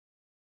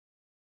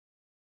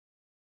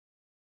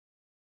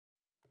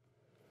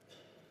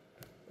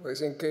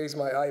Because in case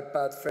my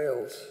iPad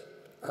fails,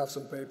 I have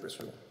some papers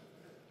for you.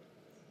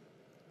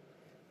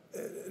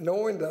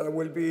 Knowing that I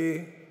will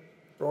be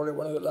probably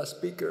one of the last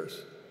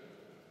speakers,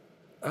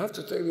 I have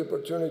to take the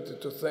opportunity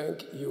to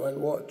thank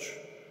UN Watch,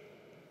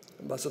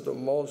 Ambassador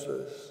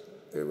Moses,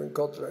 Irwin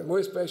Kotler, and more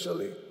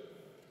especially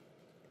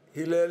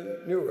Hillel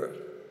Neuer,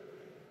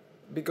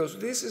 because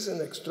this is an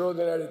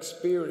extraordinary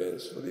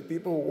experience for the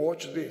people who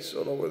watch this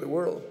all over the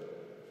world,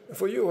 and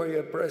for you who are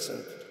here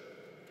present,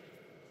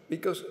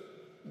 because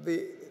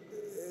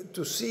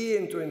to see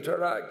and to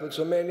interact with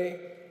so many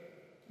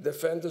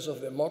defenders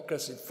of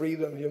democracy,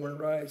 freedom, human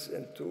rights,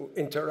 and to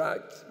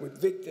interact with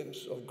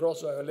victims of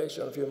gross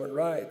violation of human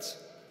rights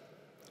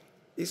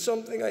is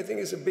something I think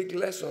is a big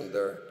lesson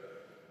there,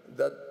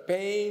 that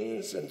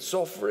pains and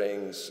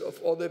sufferings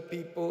of other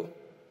people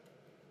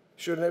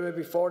should never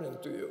be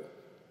foreign to you.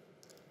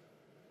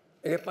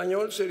 En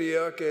español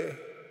sería que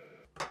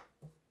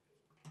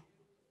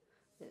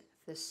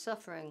the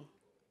suffering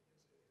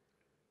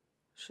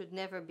should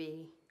never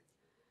be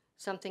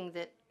something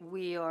that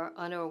we are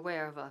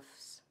unaware of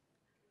us.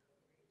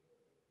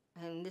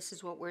 And this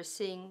is what we're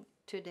seeing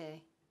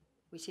today.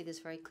 We see this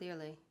very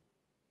clearly.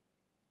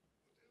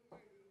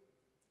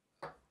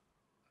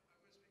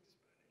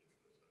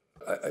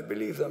 I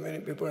believe that many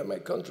people in my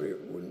country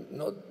would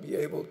not be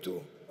able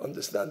to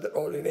understand it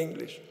all in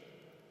English.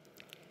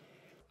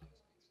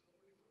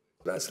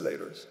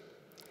 Translators.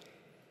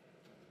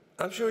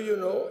 I'm sure you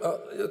know,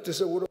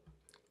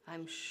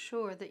 I'm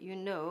sure that you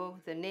know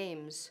the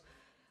names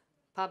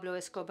Pablo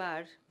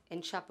Escobar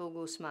and Chapo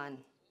Guzman.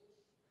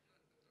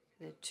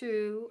 The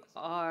two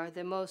are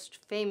the most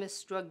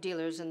famous drug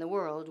dealers in the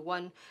world,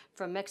 one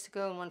from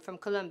Mexico and one from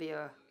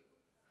Colombia.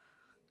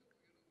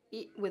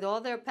 With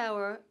all their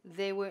power,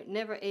 they were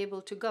never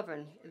able to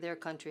govern their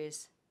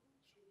countries.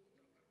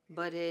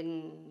 But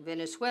in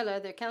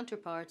Venezuela, their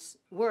counterparts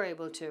were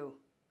able to.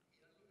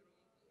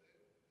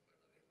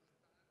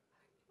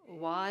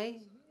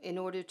 Why? In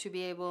order to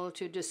be able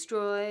to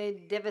destroy,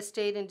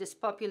 devastate, and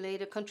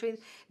depopulate a country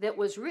that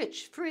was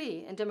rich,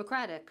 free, and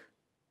democratic.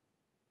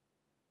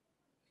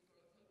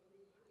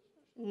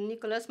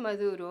 Nicolas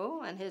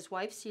Maduro and his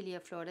wife, Celia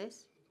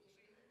Flores,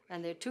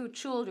 and their two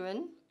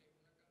children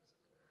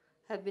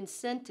have been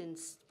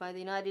sentenced by the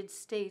United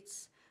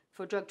States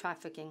for drug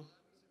trafficking.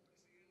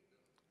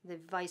 The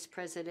vice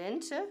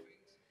president,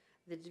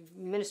 the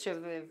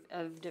minister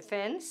of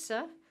defense,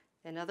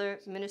 and other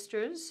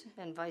ministers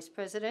and vice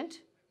president.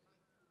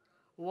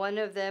 One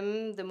of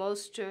them, the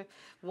most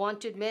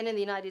wanted men in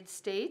the United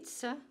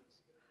States,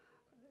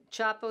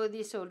 Chapo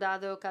de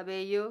Soldado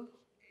Cabello,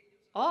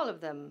 all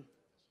of them,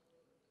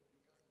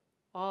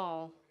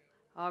 all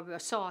are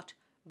sought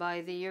by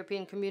the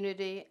European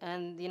community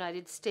and the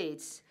United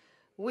States.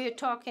 We're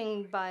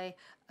talking by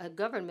a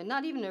government,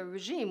 not even a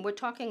regime. We're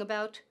talking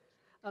about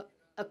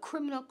a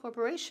criminal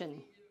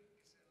corporation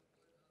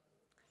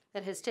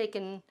that has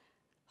taken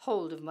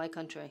hold of my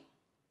country.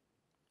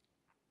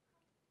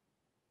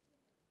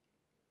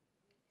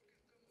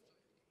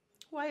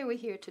 Why are we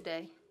here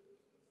today?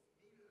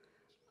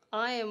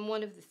 I am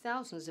one of the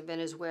thousands of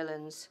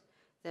Venezuelans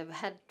that have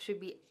had to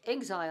be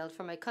exiled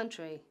from my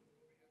country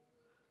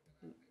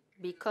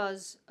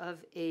because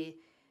of a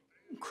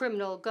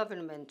criminal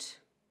government.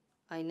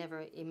 I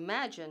never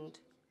imagined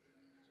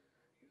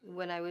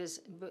when I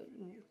was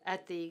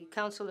at the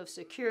Council of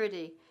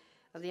Security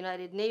of the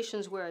United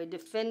Nations, where I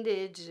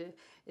defended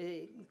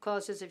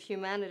causes of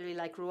humanity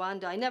like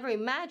Rwanda, I never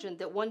imagined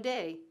that one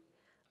day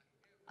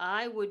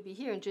I would be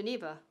here in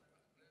Geneva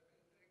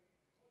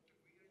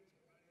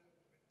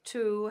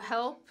to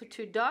help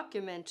to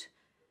document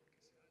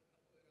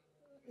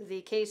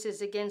the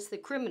cases against the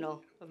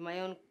criminal of my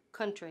own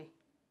country.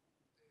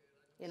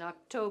 In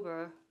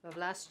October of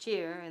last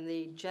year, in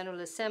the General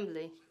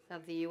Assembly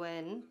of the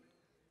UN,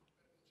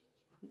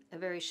 a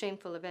very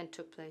shameful event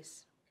took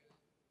place.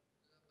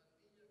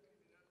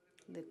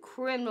 The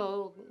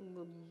criminal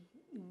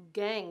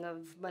gang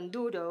of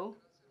Banduro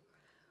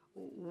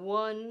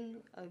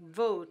won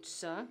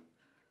votes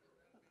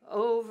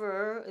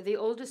over the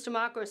oldest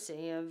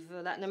democracy of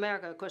Latin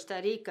America,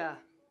 Costa Rica.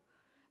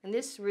 And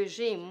this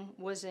regime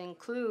was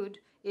included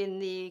in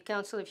the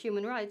Council of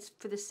Human Rights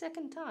for the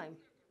second time.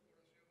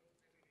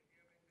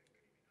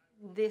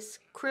 This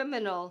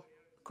criminal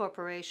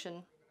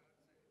corporation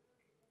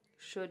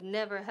should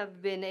never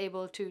have been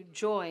able to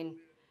join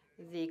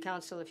the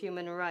Council of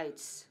Human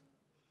Rights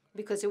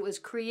because it was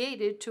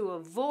created to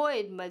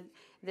avoid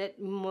that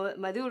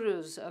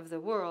Maduros of the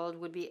world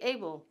would be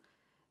able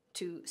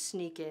to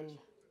sneak in.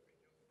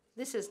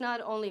 This is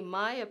not only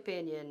my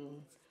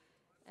opinion.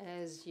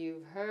 As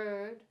you've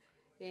heard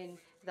in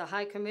the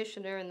High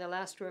Commissioner in the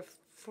last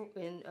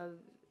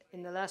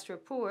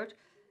report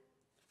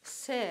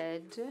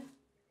said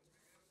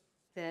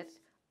that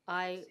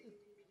I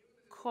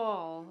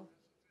call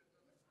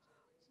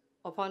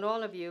upon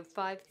all of you.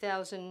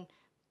 5,000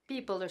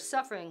 people are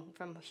suffering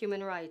from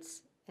human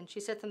rights. And she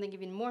said something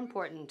even more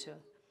important.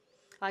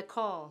 I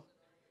call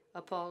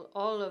upon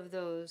all of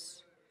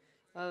those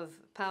of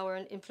power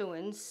and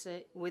influence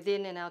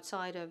within and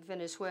outside of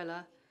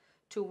Venezuela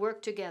to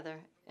work together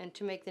and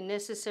to make the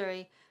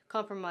necessary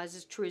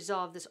compromises to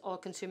resolve this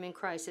all-consuming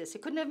crisis.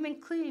 It couldn't have been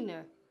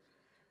cleaner.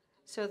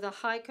 So the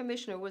High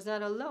Commissioner was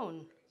not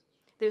alone.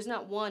 There's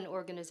not one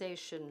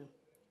organization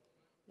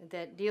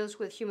that deals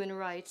with human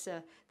rights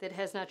that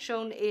has not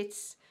shown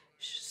its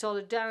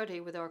solidarity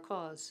with our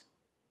cause.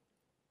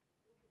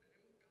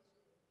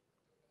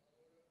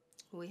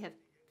 We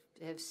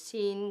have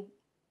seen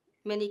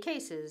many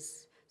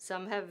cases.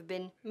 Some have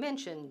been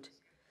mentioned,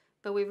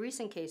 but we have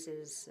recent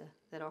cases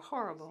that are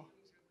horrible.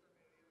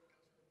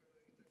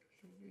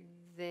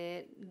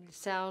 That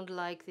sound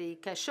like the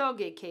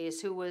Khashoggi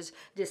case, who was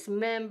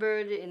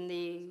dismembered in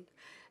the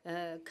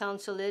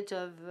consulate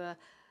of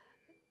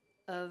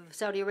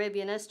Saudi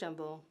Arabia in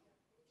Istanbul.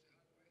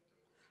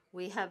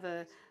 We have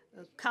a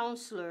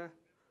counselor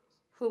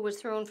who was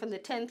thrown from the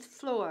 10th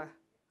floor,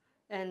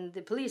 and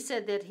the police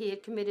said that he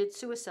had committed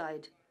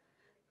suicide.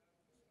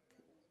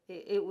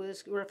 It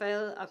was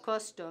Rafael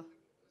Acosta,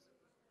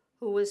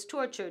 who was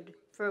tortured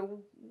for a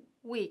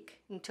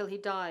week until he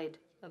died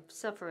of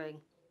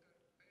suffering.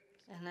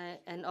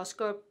 And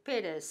Oscar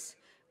Perez,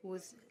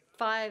 with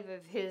 5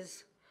 of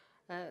his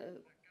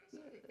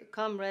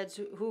comrades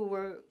who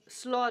were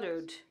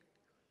slaughtered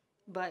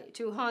by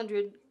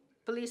 200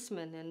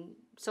 policemen and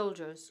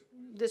soldiers.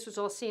 This was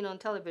all seen on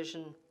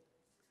television.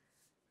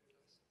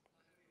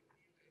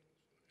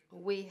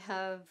 We've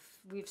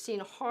seen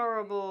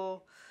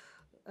horrible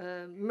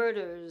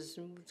murders.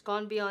 It's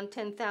gone beyond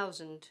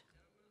 10,000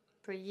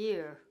 per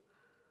year.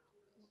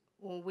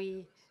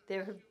 We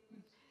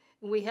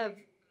have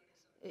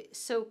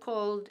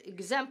so-called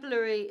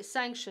exemplary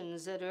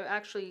sanctions that are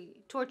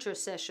actually torture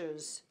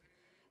sessions.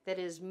 That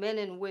is, men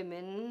and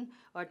women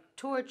are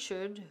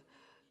tortured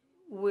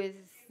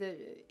with the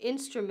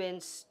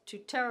instruments to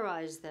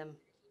terrorize them.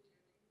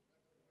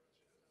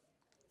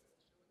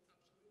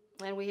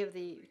 And we have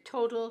the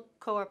total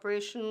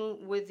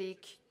cooperation with the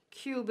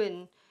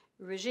Cuban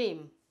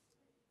regime.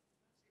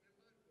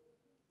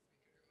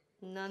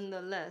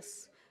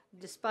 Nonetheless,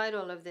 despite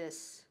all of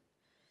this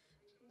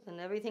and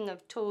everything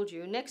I've told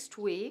you, next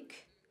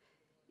week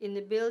in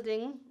the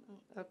building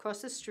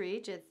across the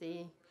street at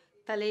the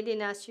Palais des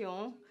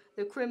Nations,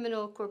 the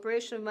criminal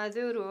corporation of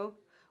Maduro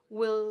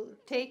will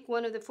take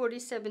one of the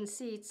 47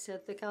 seats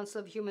at the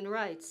Council of Human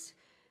Rights.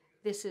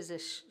 This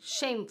is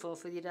shameful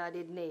for the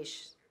United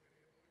Nations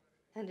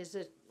and is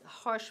a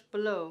harsh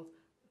blow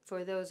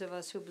for those of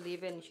us who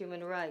believe in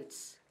human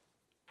rights.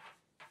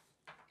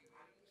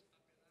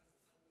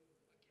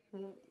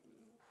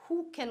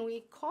 Who can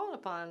we call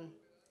upon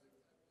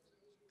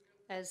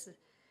as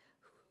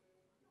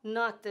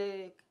not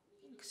the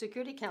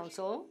Security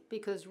Council,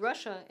 because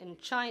Russia and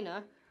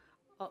China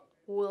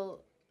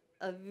will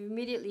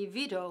immediately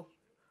veto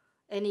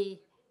any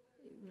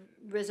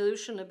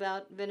resolution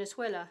about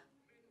Venezuela.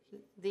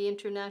 The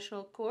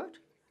International Court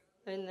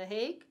in The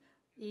Hague,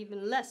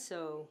 even less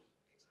so.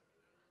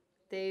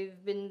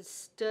 They've been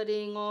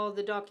studying all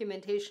the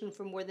documentation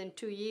for more than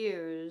 2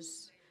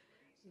 years.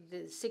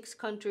 The 6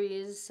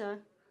 countries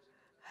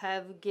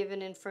have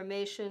given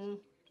information.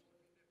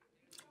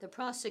 The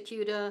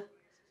prosecutor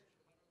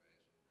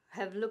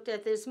have looked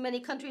at this. Many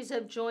countries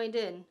have joined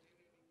in,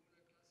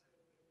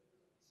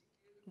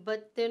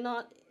 but they're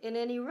not in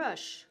any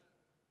rush.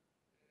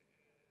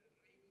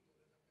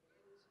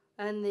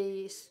 And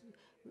the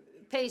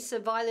pace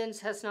of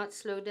violence has not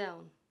slowed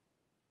down.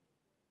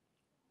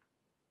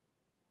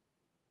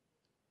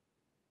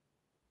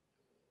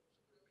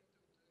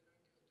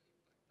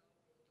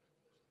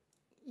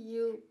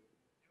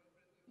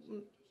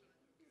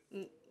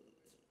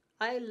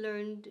 I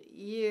learned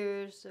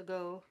years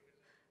ago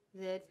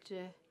that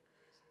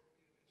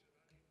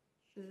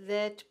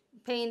that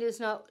pain is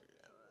not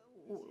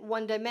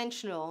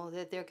one-dimensional,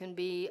 that there can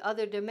be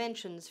other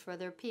dimensions for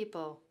other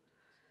people.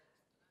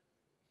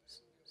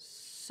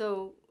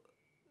 So,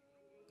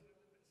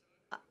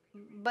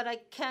 but I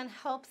can't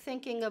help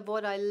thinking of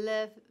what I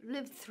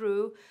lived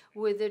through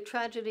with the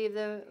tragedy of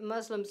the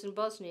Muslims in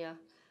Bosnia.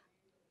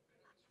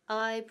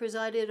 I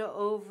presided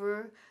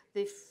over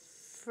the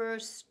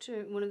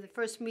one of the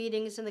first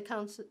meetings in the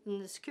council, in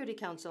the Security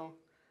Council,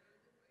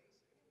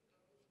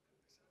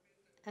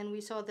 and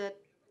we saw that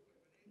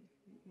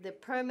the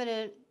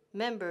permanent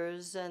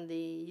members and the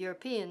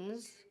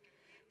Europeans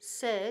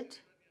said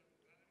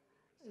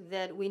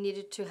that we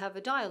needed to have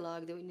a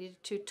dialogue, that we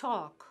needed to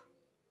talk.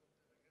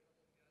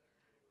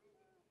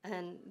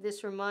 And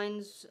this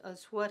reminds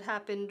us what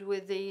happened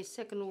with the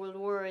Second World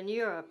War in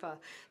Europe.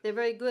 They're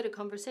very good at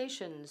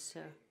conversations,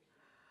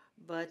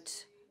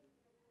 but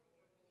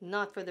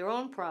not for their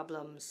own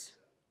problems.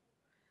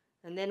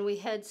 And then we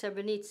had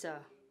Srebrenica,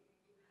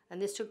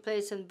 and this took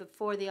place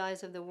before the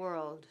eyes of the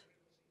world.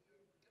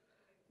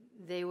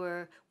 We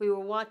were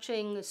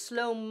watching in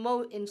slow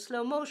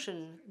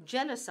motion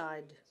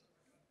genocide,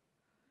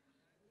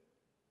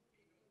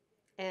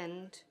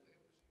 and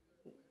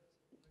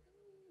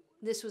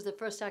this was the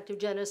first act of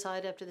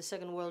genocide after the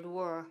Second World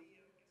War.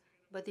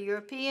 But the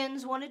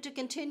Europeans wanted to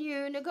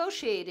continue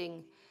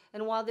negotiating,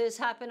 and while this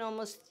happened,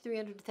 almost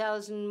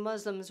 300,000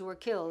 Muslims were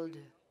killed.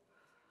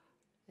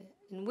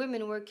 and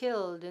women were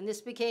killed, and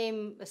this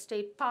became a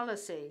state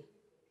policy.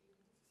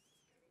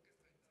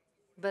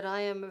 But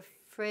I am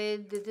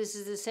afraid that this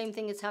is the same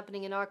thing that's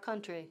happening in our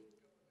country.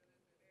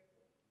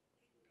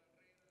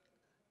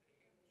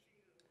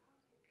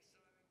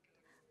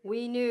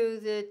 We knew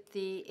that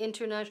the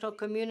international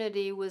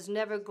community was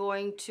never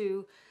going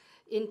to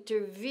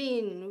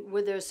intervene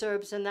with their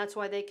Serbs, and that's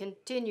why they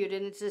continued.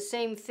 And it's the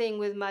same thing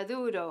with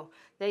Maduro.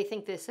 They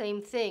think the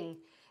same thing,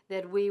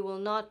 that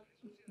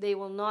they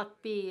will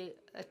not be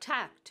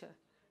attacked,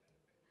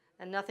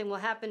 and nothing will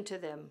happen to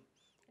them,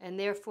 and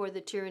therefore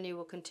the tyranny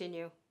will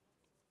continue.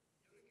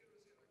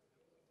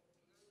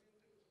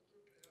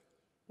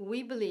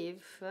 We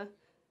believe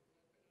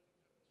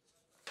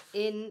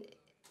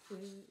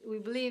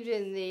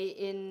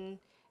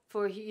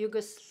for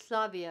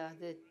Yugoslavia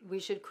that we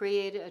should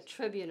create a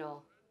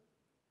tribunal,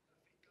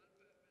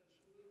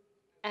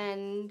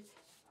 and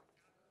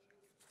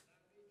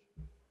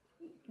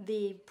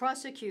the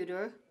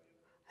prosecutor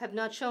have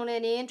not shown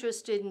any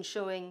interest in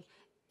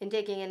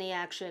taking any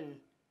action.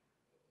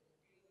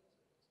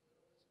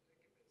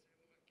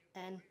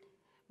 And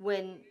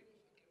when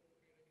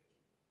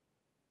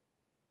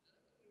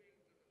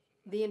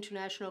the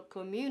international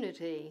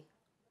community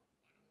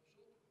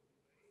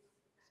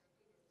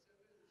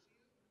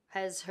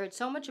has heard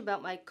so much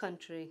about my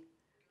country,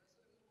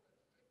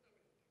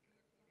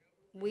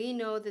 we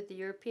know that the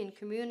European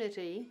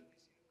community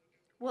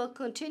will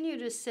continue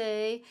to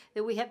say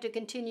that we have to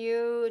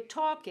continue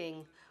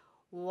talking,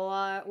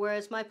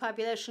 whereas my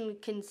population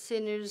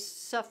considers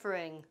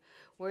suffering,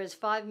 whereas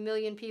 5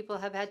 million people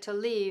have had to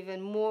leave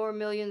and more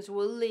millions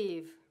will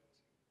leave.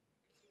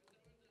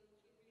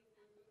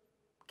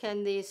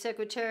 Can the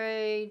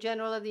Secretary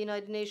General of the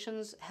United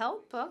Nations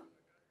help?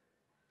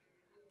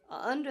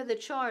 Under the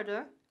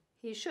Charter,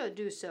 he should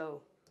do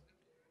so.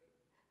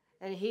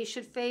 And he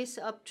should face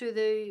up to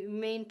the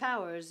main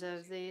powers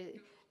of the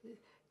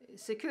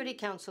Security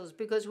Councils,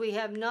 because we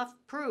have enough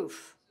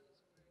proof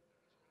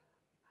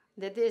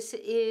that this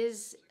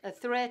is a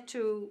threat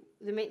to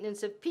the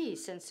maintenance of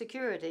peace and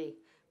security.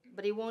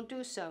 But he won't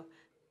do so,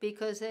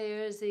 because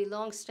there is the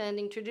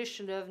long-standing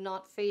tradition of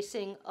not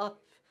facing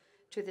up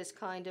to this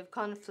kind of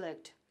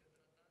conflict.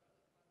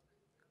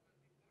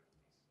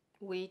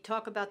 We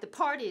talk about the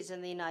parties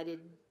in the United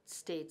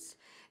States,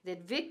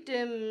 that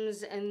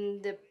victims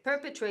and the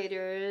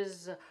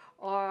perpetrators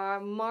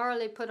are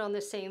morally put on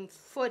the same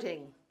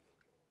footing.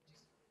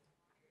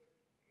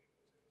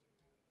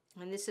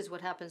 And this is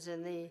what happens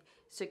in the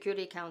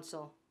Security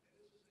Council.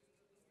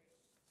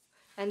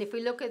 And if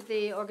we look at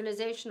the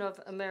Organization of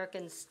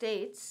American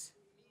States,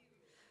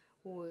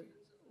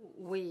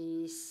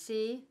 we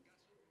see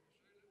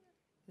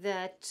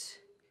that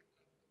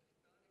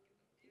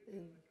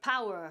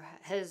power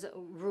has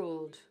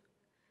ruled,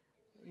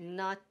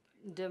 not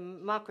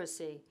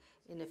democracy.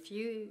 In a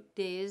few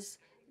days,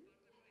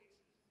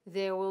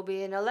 there will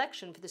be an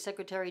election for the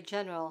Secretary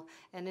General,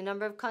 and a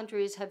number of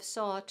countries have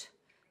sought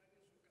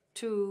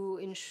to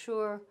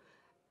ensure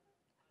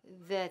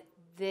that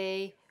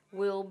they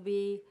will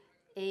be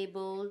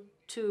able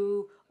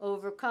to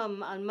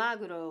overcome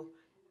Almagro,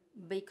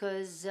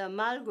 because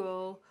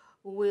Almagro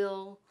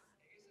will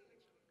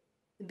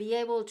be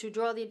able to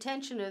draw the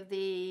attention of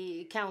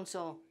the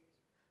Council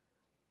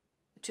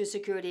to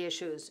security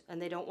issues,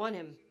 and they don't want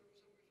him.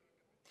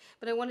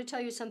 But I want to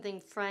tell you something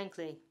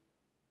frankly.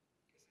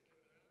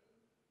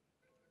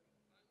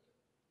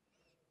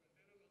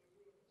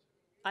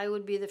 I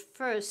would be the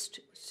first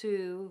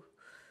to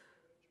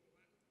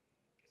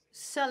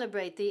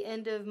celebrate the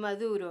end of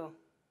Maduro.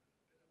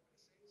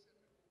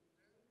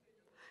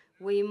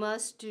 We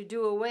must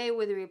do away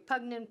with the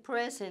repugnant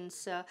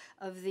presence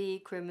of the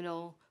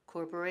criminal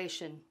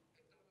corporation.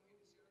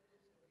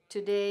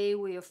 Today,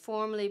 we are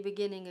formally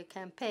beginning a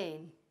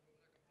campaign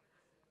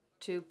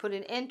to put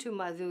an end to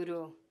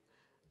Maduro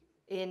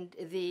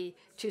to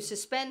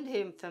suspend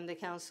him from the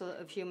Council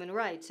of Human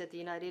Rights at the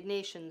United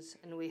Nations,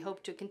 and we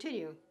hope to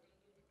continue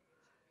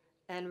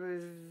and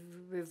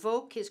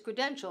revoke his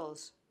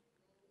credentials.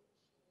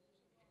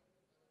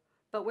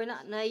 But we're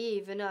not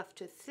naive enough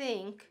to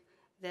think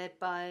that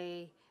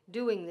by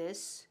doing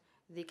this,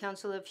 the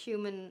Council of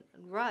Human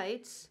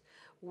Rights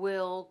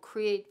will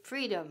create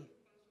freedom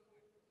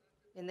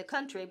in the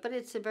country. But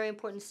it's a very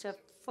important step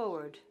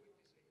forward,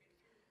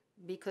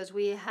 because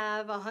we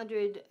have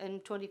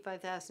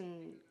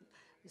 125,000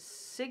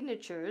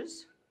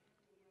 signatures,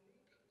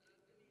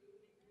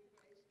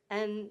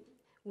 and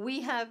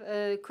we have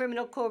a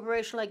criminal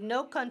corporation like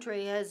no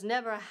country has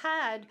never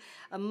had,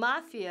 a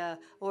mafia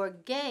or a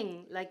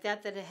gang like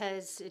that that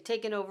has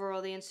taken over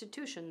all the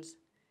institutions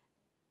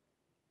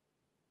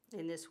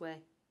in this way.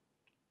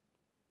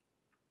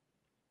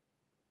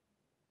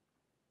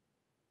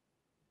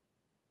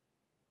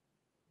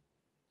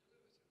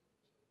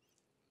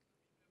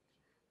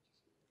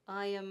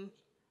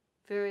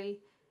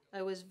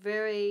 I was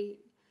very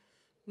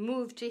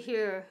moved to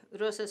hear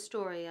Rosa's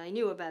story. I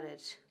knew about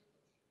it.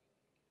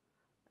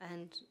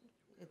 And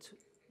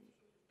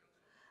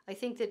I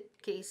think that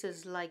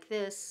cases like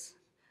this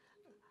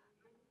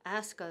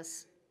ask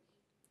us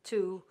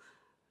to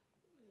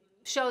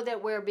show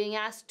that we're being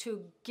asked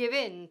to give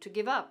in, to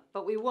give up,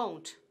 but we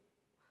won't.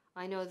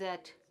 I know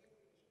that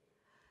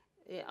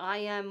I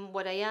am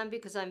what I am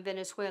because I'm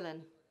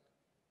Venezuelan.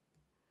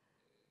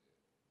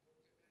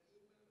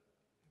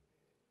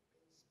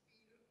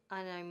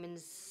 And I'm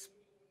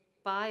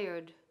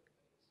inspired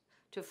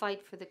to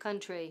fight for the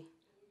country.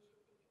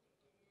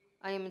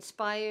 I am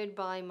inspired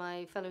by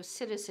my fellow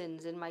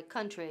citizens in my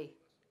country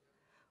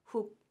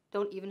who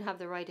don't even have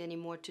the right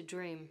anymore to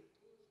dream.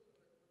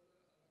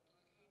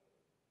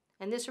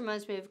 And this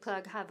reminds me of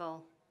Clark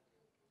Havel,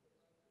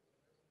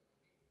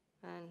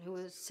 and who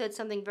has said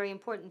something very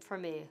important for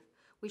me.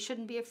 We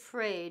shouldn't be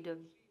afraid of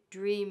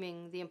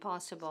dreaming the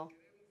impossible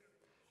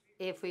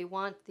if we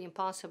want the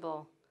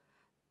impossible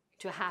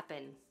to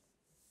happen.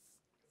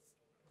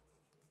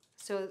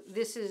 So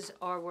this is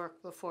our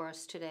work before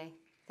us today.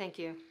 Thank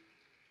you.